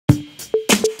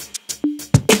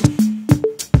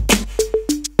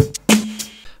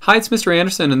Hi, it's Mr.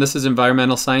 Andersen, and this is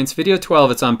Environmental Science Video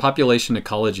 12. It's on population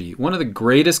ecology. One of the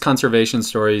greatest conservation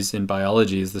stories in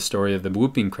biology is the story of the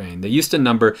whooping crane. They used to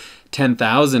number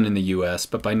 10,000 in the US,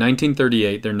 but by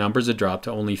 1938 their numbers had dropped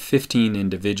to only 15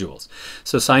 individuals.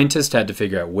 So scientists had to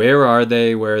figure out where are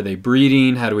they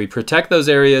breeding, how do we protect those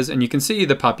areas, and you can see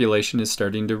the population is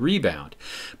starting to rebound.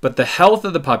 But the health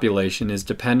of the population is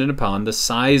dependent upon the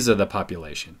size of the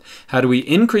population. How do we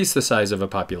increase the size of a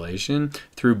population?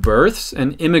 Through births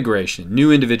and immigration,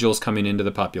 new individuals coming into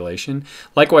the population.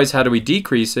 Likewise, how do we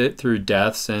decrease it? Through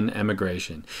deaths and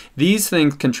emigration. These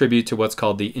things contribute to what's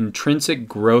called the intrinsic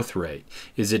growth rate.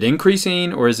 Is it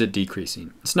increasing or is it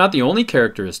decreasing? It's not the only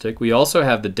characteristic. We also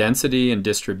have the density and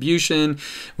distribution.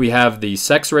 We have the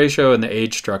sex ratio and the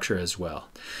age structure as well.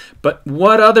 But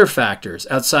what other factors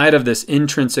outside of this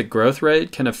intrinsic growth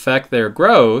rate can affect their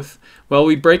growth? Well,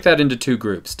 we break that into two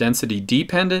groups, density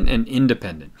dependent and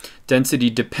independent. Density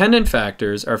dependent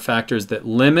factors are factors that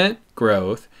limit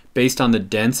growth based on the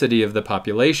density of the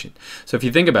population. So if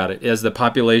you think about it, as the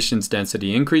population's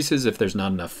density increases, if there's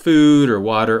not enough food or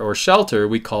water or shelter,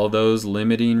 we call those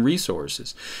limiting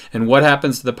resources. And what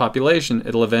happens to the population?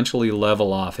 It'll eventually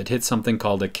level off. It hits something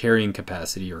called a carrying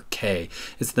capacity, or K.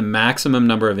 It's the maximum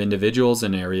number of individuals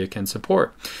an area can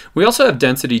support. We also have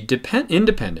density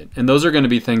independent, and those are going to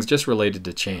be things just related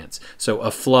to chance. So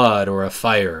a flood or a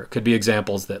fire could be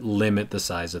examples that limit the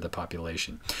size of the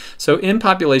population. So in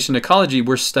population ecology,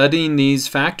 we're studying these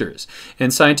factors,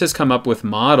 and scientists come up with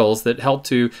models that help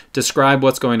to describe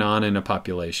what's going on in a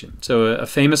population. So a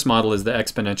famous model is the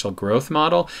exponential growth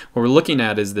model. What we're looking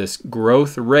at is this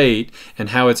growth rate and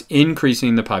how it's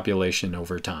increasing the population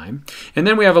over time. And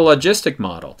then we have a logistic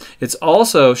model. It's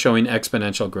also showing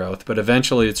exponential growth, but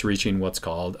eventually it's reaching what's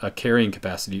called a carrying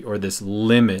capacity, or this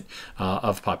limit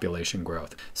of population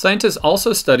growth. Scientists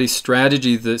also study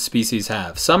strategies that species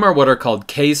have. Some are what are called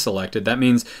K-selected. That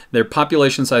means their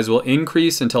population size will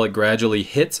increase until it gradually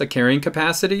hits a carrying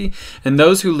capacity, and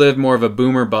those who live more of a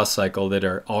boom or bust cycle that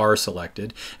are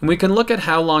R-selected. And we can look at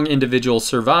how long individuals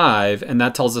survive, and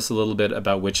that tells us a little bit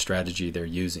about which strategy they're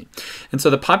using. And so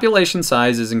the population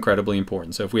size is incredibly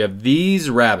important. So if we have these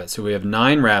rabbits, so we have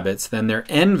 9 rabbits, then their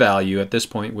N value at this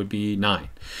point would be 9.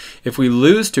 If we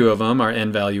lose 2 of them, our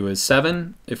N value is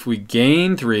 7. If we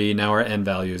gain 3, now our N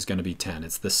value is going to be 10.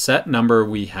 It's the set number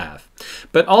we have.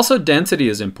 But also density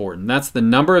is important. That's the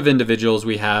number of individuals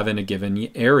we have in a given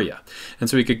area. And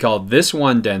so we could call this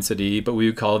one density, but we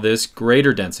would call this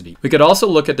greater density. We could also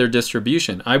look at their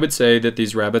distribution. I would say that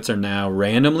these rabbits are now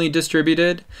randomly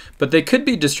distributed, but they could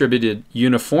be distributed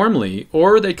uniformly,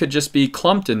 or they could just be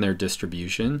clumped in their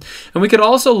distribution. And we could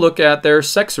also look at their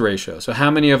sex ratio. So how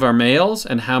many of our males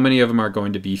and how many of them are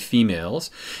going to be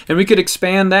females. And we could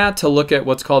expand that to look at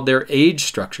what's called their age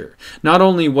structure. Not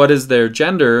only what is their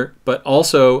gender, but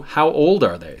also how old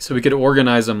are they. So we could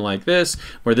organize them like this,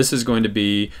 where this is going to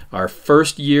be our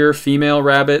first year female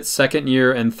rabbit, second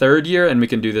year, and third year, and we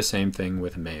can do the same thing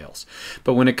with males.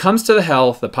 But when it comes to the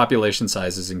health, the population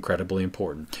size is incredibly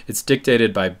important. It's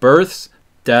dictated by births,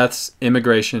 deaths,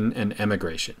 immigration, and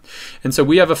emigration. And so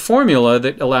we have a formula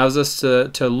that allows us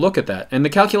to look at that. And the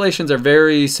calculations are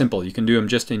very simple. You can do them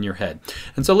just in your head.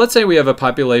 And so let's say we have a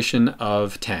population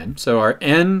of 10. So our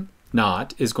N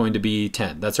naught is going to be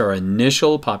 10. That's our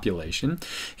initial population.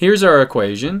 Here's our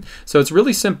equation. So it's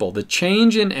really simple. The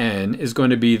change in N is going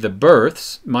to be the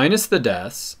births minus the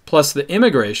deaths plus the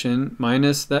immigration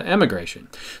minus the emigration.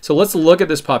 So let's look at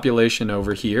this population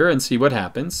over here and see what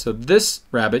happens. So this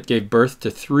rabbit gave birth to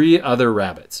 3 other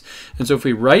rabbits. And so if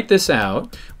we write this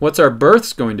out, what's our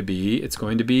births going to be? It's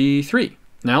going to be 3.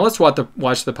 Now let's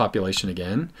watch the population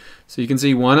again. So you can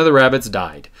see one of the rabbits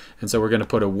died. And so we're going to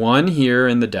put a 1 here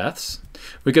in the deaths.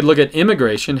 We could look at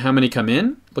immigration. How many come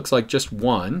in? Looks like just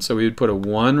 1. So we would put a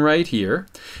 1 right here.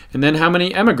 And then how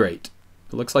many emigrate?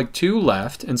 It looks like 2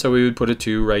 left, and so we would put a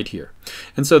 2 right here.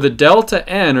 And so the delta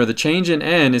N, or the change in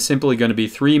N, is simply going to be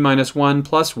 3 minus 1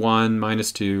 plus 1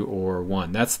 minus 2, or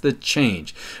 1. That's the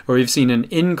change, or we've seen an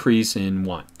increase in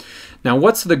 1. Now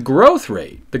what's the growth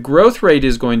rate? The growth rate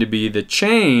is going to be the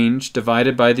change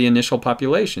divided by the initial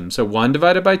population. So 1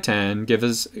 divided by 10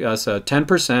 gives us a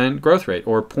 10% growth rate,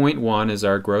 or 0.1 is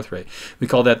our growth rate. We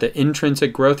call that the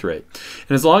intrinsic growth rate.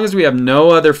 And as long as we have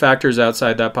no other factors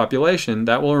outside that population,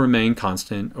 that will remain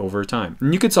constant over time.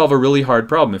 And you could solve a really hard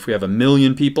problem. If we have 1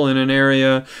 million people in an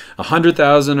area,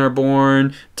 100,000 are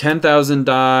born, 10,000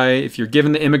 die, if you're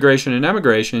given the immigration and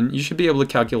emigration, you should be able to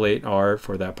calculate R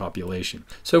for that population.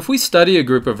 So if we study a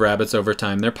group of rabbits over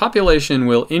time, their population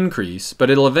will increase, but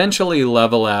it'll eventually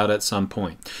level out at some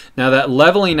point. Now that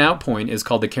leveling out point is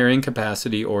called the carrying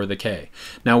capacity, or the K.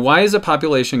 Now why is a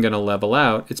population going to level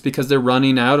out? It's because they're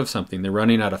running out of something. They're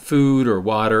running out of food or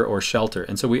water or shelter.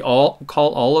 And so we all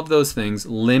call all of those things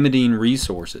limiting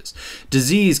resources.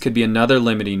 Disease could be another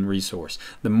limiting resource.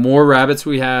 The more rabbits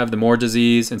we have, the more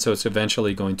disease, and so it's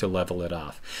eventually going to level it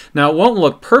off. Now it won't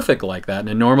look perfect like that. In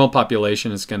a normal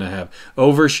population, it's going to have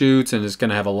overshoots and it's going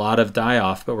to have a lot of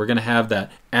die-off, but we're going to have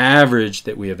that average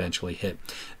that we eventually hit.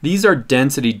 These are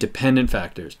density dependent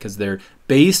factors because they're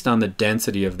based on the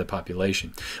density of the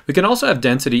population. We can also have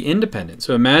density independent.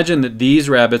 So imagine that these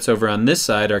rabbits over on this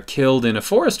side are killed in a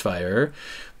forest fire.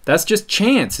 That's just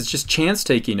chance. It's just chance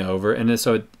taking over, and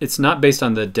so it's not based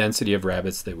on the density of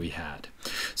rabbits that we had.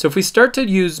 So if we start to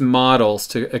use models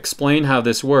to explain how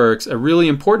this works, a really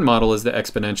important model is the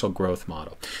exponential growth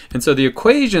model. And so the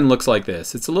equation looks like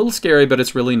this. It's a little scary, but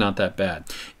it's really not that bad.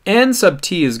 N sub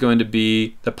t is going to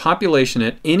be the population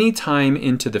at any time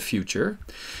into the future.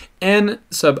 N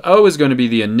sub O is going to be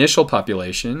the initial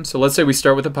population. So let's say we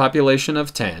start with a population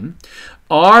of 10.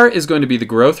 R is going to be the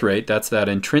growth rate, that's that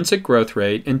intrinsic growth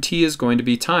rate, and T is going to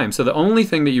be time. So the only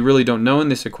thing that you really don't know in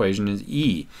this equation is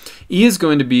E. E is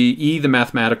going to be E, the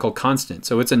mathematical constant.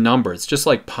 So it's a number. It's just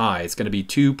like pi. It's going to be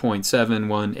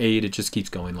 2.718. It just keeps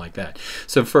going like that.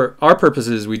 So for our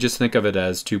purposes, we just think of it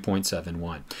as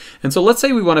 2.71. And so let's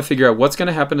say we want to figure out what's going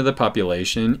to happen to the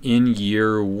population in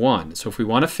year 1. So if we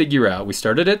want to figure out, we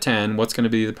started at 10, what's going to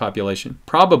be the population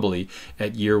probably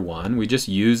at year 1, we just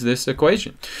use this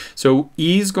equation. So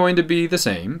E is going to be the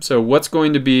same. So what's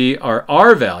going to be our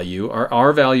R value? Our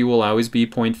R value will always be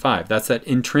 0.5. That's that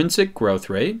intrinsic growth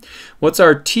rate. What's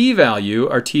our T value?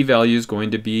 Our T value is going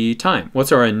to be time.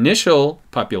 What's our initial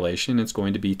population? It's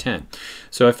going to be 10.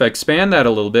 So if I expand that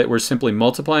a little bit, we're simply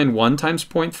multiplying 1 times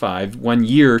 0.5, 1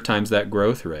 year times that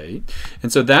growth rate.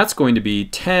 And so that's going to be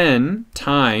 10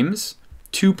 times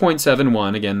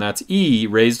 2.71, again, that's E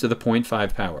raised to the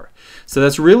 0.5 power. So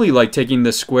that's really like taking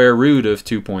the square root of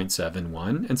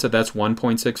 2.71, and so that's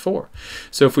 1.64.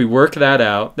 So if we work that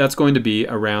out, that's going to be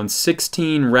around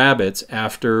 16 rabbits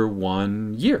after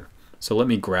 1 year. So let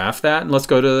me graph that, and let's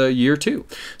go to year 2.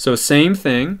 So same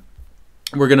thing.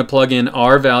 We're going to plug in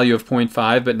our value of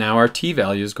 0.5, but now our T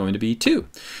value is going to be 2.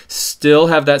 Still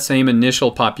have that same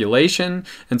initial population,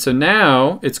 and so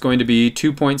now it's going to be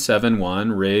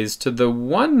 2.71 raised to the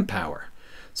 1 power.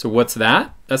 So what's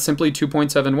that? That's simply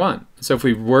 2.71. So if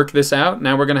we work this out,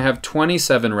 now we're going to have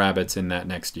 27 rabbits in that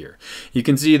next year. You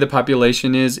can see the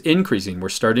population is increasing. We're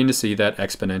starting to see that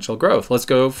exponential growth. Let's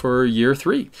go for year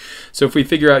 3. So if we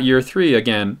figure out year 3,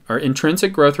 again, our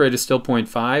intrinsic growth rate is still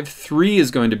 0.5. 3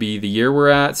 is going to be the year we're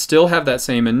at. Still have that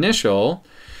same initial.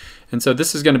 And so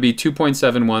this is going to be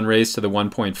 2.71 raised to the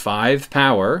 1.5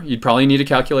 power. You'd probably need a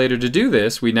calculator to do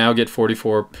this. We now get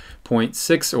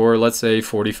 44.6, or let's say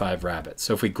 45 rabbits.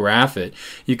 So if we graph it,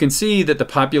 you can see that the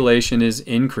population is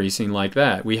increasing like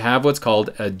that. We have what's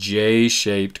called a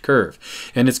J-shaped curve,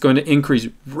 and it's going to increase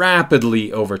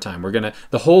rapidly over time.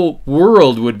 The whole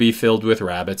world would be filled with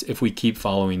rabbits if we keep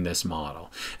following this model.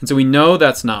 And so we know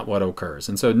that's not what occurs.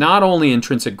 And so not only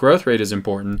intrinsic growth rate is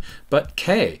important, but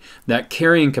K, that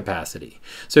carrying capacity.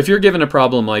 So if you're given a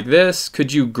problem like this,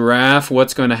 could you graph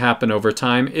what's going to happen over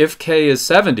time? If K is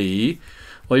 70,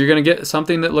 well, you're going to get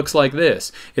something that looks like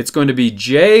this. It's going to be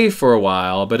J for a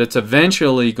while, but it's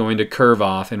eventually going to curve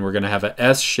off, and we're going to have an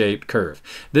S-shaped curve.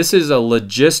 This is a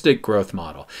logistic growth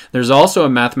model. There's also a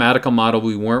mathematical model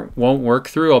we won't work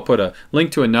through. I'll put a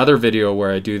link to another video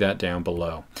where I do that down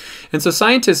below. And so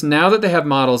scientists, now that they have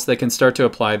models, they can start to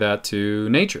apply that to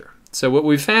nature. So what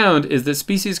we found is that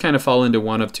species kind of fall into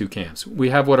one of two camps. We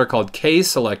have what are called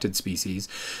K-selected species.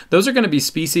 Those are going to be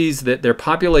species that their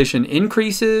population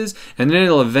increases, and then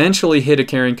it'll eventually hit a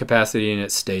carrying capacity and it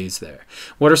stays there.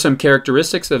 What are some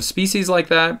characteristics of species like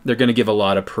that? They're going to give a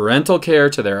lot of parental care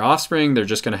to their offspring. They're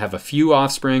just going to have a few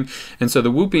offspring. And so the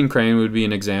whooping crane would be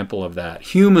an example of that.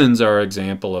 Humans are an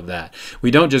example of that. We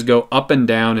don't just go up and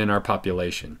down in our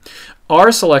population.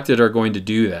 R-selected are going to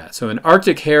do that. So an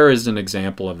Arctic hare is an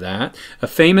example of that. A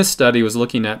famous study was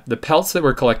looking at the pelts that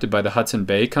were collected by the Hudson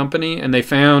Bay Company, and they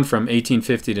found from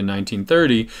 1850 to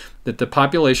 1930 that the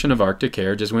population of Arctic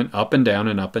hare just went up and down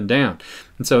and up and down.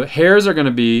 And so hares are going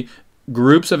to be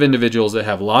groups of individuals that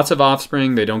have lots of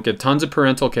offspring, they don't get tons of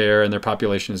parental care, and their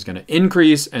population is going to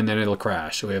increase, and then it'll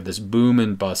crash. So we have this boom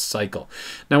and bust cycle.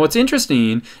 Now what's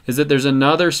interesting is that there's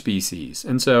another species,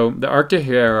 and so the Arctic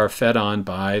hare are fed on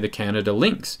by the Canada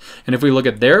lynx. And if we look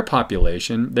at their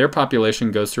population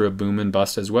goes through a boom and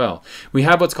bust as well. We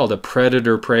have what's called a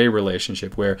predator-prey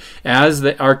relationship, where as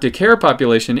the Arctic hare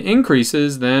population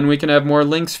increases, then we can have more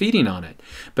lynx feeding on it.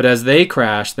 But as they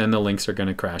crash, then the lynx are going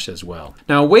to crash as well.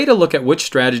 Now, a way to look at which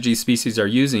strategy species are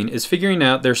using is figuring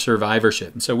out their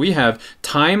survivorship. And so we have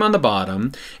time on the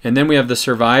bottom, and then we have the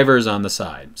survivors on the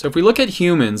side. So if we look at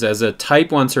humans as a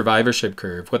type 1 survivorship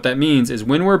curve, what that means is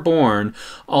when we're born,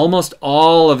 almost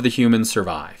all of the humans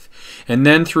survive. And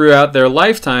then throughout their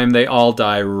lifetime, they all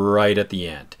die right at the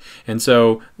end. And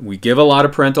so we give a lot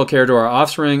of parental care to our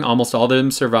offspring, almost all of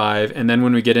them survive, and then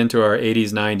when we get into our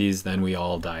 80s, 90s, then we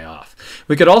all die off.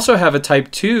 We could also have a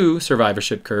type 2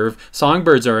 survivorship curve.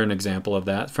 Songbirds are an example of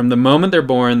that. From the moment they're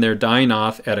born, they're dying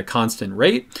off at a constant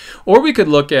rate. Or we could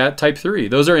look at type 3.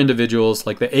 Those are individuals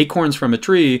like the acorns from a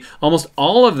tree. Almost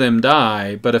all of them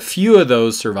die, but a few of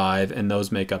those survive, and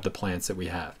those make up the plants that we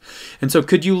have. And so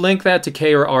could you link that to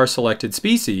K or R selected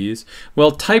species?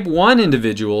 Well, type 1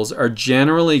 individuals are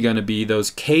generally going to be those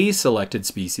K selected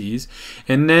species,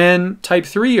 and then type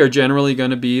 3 are generally going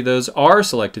to be those R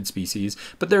selected species.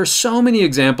 But there are so many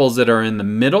examples that are in the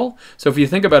middle. So if you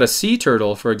think about a sea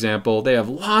turtle, for example, they have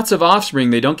lots of offspring.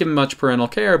 They don't give much parental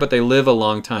care, but they live a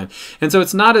long time. And so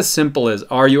it's not as simple as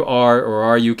are you R or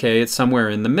are you K? It's somewhere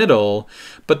in the middle,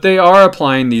 but they are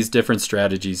applying these different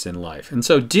strategies in life. And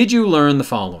so did you learn the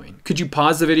following? Could you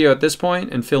pause the video at this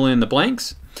point and fill in the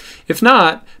blanks? If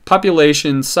not,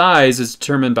 population size is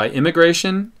determined by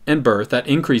immigration and birth, that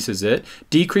increases it,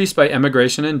 decreased by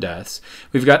emigration and deaths.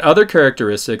 We've got other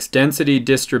characteristics: density,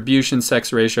 distribution,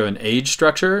 sex ratio, and age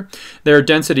structure. There are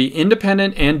density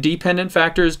independent and dependent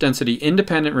factors. Density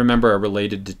independent, remember, are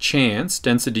related to chance.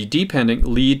 Density dependent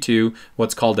lead to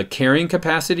what's called a carrying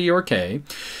capacity, or K.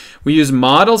 We use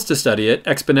models to study it.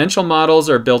 Exponential models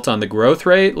are built on the growth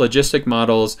rate. Logistic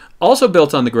models also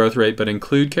built on the growth rate but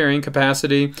include carrying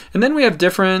capacity. And then we have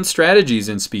different strategies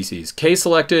in species. K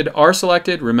selected, R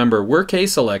selected. Remember, we're K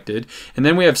selected. And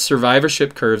then we have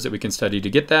survivorship curves that we can study to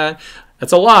get that.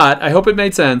 That's a lot. I hope it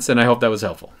made sense, and I hope that was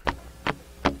helpful.